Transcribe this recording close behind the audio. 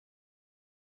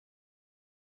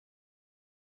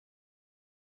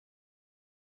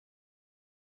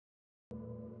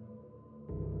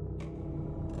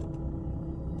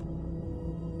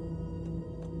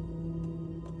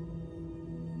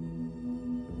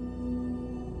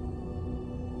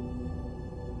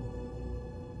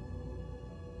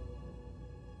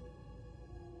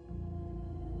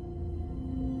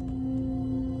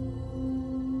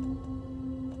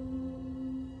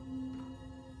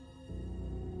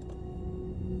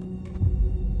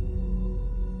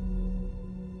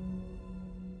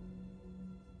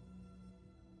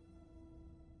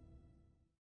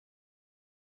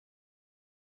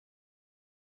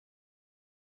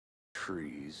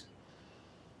trees.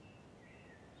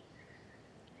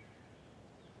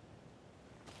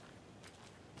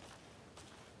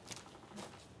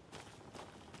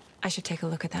 I should take a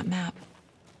look at that map.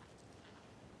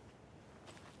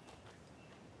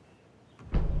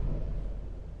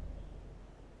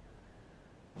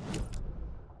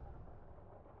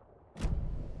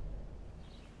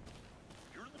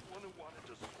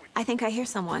 I think I hear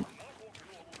someone.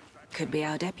 Could be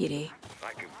our deputy.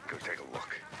 I can go take a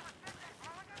look.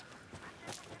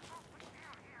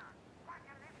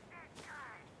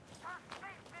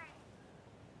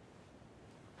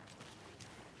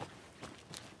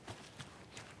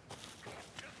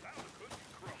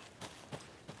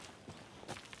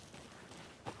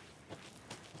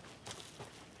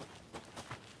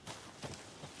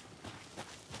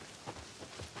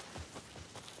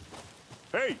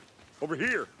 Hey, over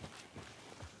here.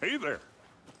 Hey there.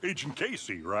 Agent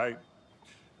Casey, right?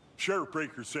 Sheriff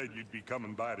Breaker said you'd be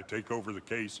coming by to take over the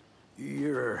case.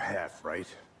 You're half right.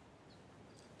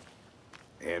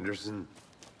 Anderson?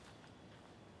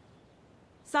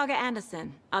 Saga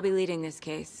Anderson. I'll be leading this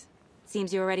case.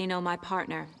 Seems you already know my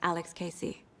partner, Alex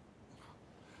Casey.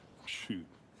 Shoot.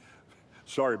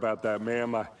 Sorry about that,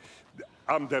 ma'am.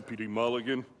 I'm Deputy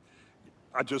Mulligan.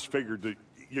 I just figured that,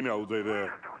 you know, that,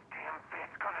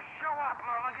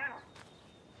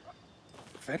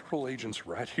 Federal agent's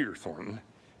right here, Thornton.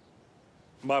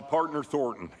 My partner,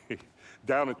 Thornton,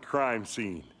 down at the crime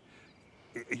scene.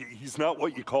 He's not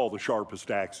what you call the sharpest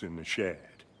axe in the shed.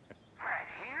 Right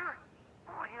here?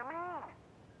 What do you mean?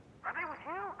 Are they with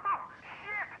you? Oh,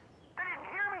 shit! They didn't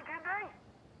hear me, did they?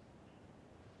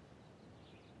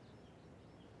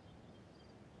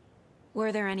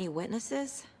 Were there any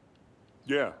witnesses?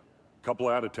 Yeah, a couple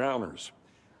out-of-towners.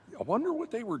 I wonder what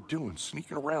they were doing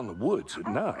sneaking around the woods at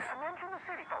night. Mention the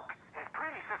city folk. It's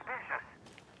pretty suspicious.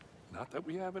 Not that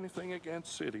we have anything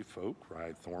against city folk,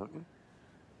 cried Thornton.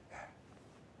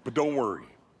 But don't worry.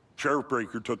 Sheriff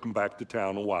Breaker took him back to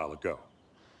town a while ago.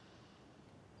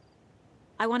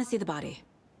 I want to see the body.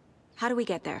 How do we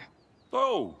get there?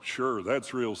 Oh, sure,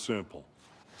 that's real simple.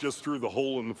 Just through the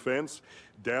hole in the fence,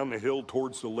 down the hill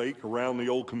towards the lake, around the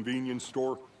old convenience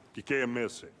store. You can't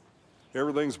miss it.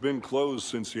 Everything's been closed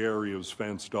since the area was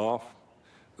fenced off.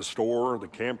 The store, the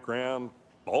campground,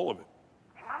 all of it.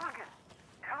 Mulligan,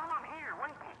 tell them I'm here,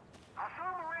 waiting. I'll show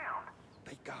them around.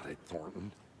 They got it,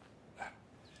 Thornton.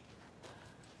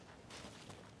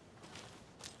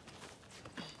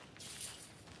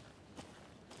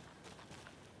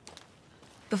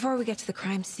 Before we get to the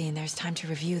crime scene, there's time to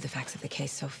review the facts of the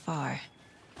case so far.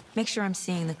 Make sure I'm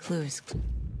seeing the clues.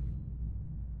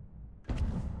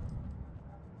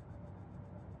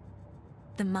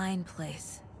 The Mind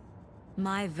Place.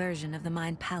 My version of the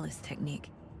Mind Palace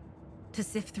technique. To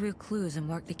sift through clues and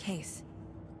work the case.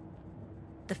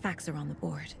 The facts are on the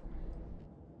board.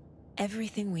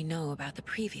 Everything we know about the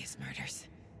previous murders.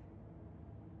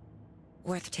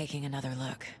 Worth taking another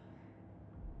look.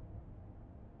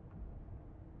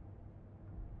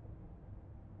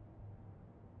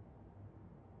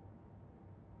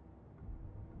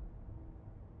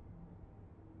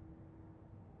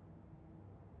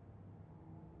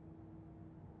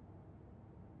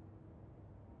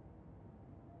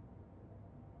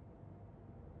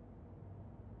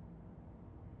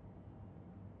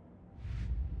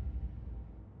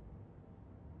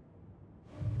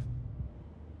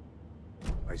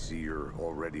 I see you're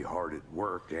already hard at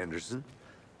work, Anderson.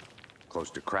 Close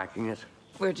to cracking it?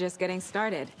 We're just getting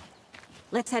started.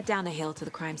 Let's head down the hill to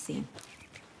the crime scene.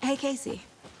 Hey, Casey.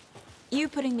 You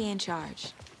putting me in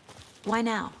charge. Why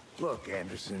now? Look,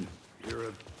 Anderson, you're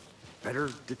a better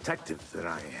detective than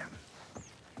I am.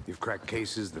 You've cracked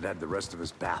cases that had the rest of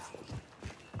us baffled.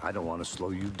 I don't want to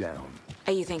slow you down.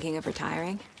 Are you thinking of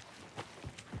retiring?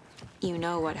 You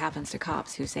know what happens to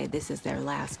cops who say this is their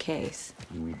last case.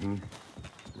 Mm-hmm.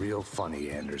 Real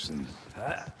funny, Anderson.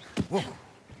 Whoa.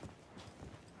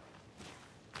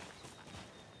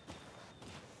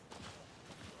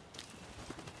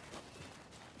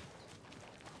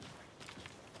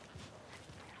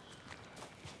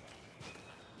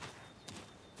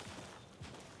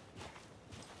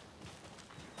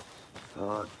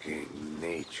 Fucking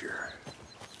nature.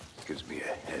 Gives me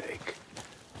a headache.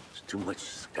 There's too much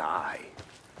sky.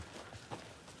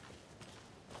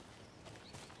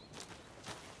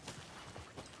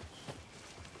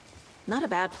 Not a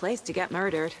bad place to get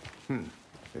murdered.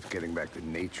 If getting back to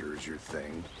nature is your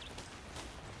thing.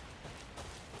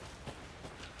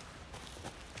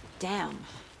 Damn.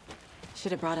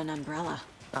 Should have brought an umbrella.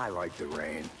 I like the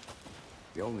rain.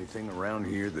 The only thing around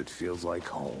here that feels like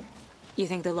home. You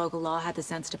think the local law had the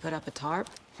sense to put up a tarp?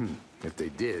 If they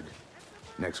did,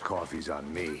 Next coffee's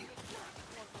on me. No,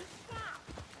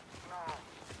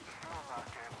 still not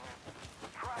getting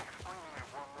it. Try explaining it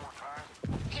one more time.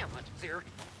 Damn it, there.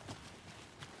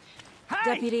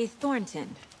 Deputy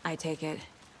Thornton, I take it.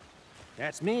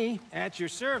 That's me, at your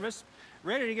service,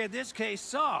 ready to get this case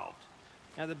solved.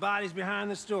 Now the body's behind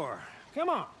the store. Come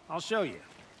on, I'll show you.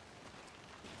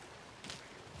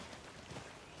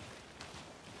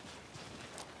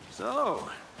 So,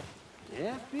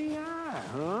 FBI,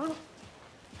 huh?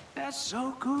 That's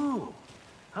so cool.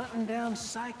 Hunting down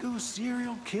psycho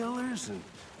serial killers and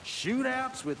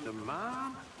shootouts with the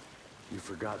mob. You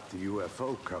forgot the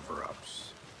UFO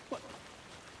cover-ups. What?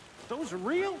 Those are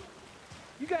real?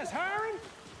 You guys hiring?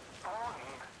 Bonnie,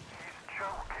 he's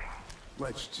joking.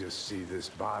 Let's just see this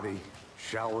body,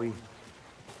 shall we?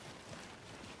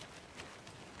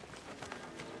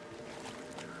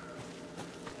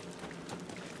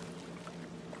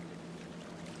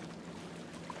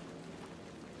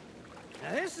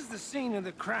 Now this is the scene of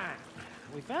the crime.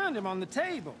 We found him on the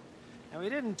table. Now we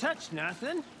didn't touch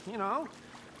nothing, you know,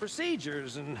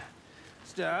 procedures and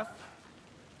stuff.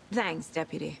 Thanks,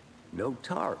 Deputy. No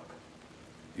tarp.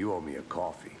 You owe me a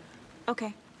coffee.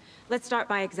 Okay. Let's start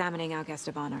by examining our guest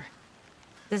of honor.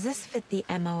 Does this fit the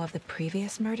MO of the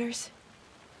previous murders?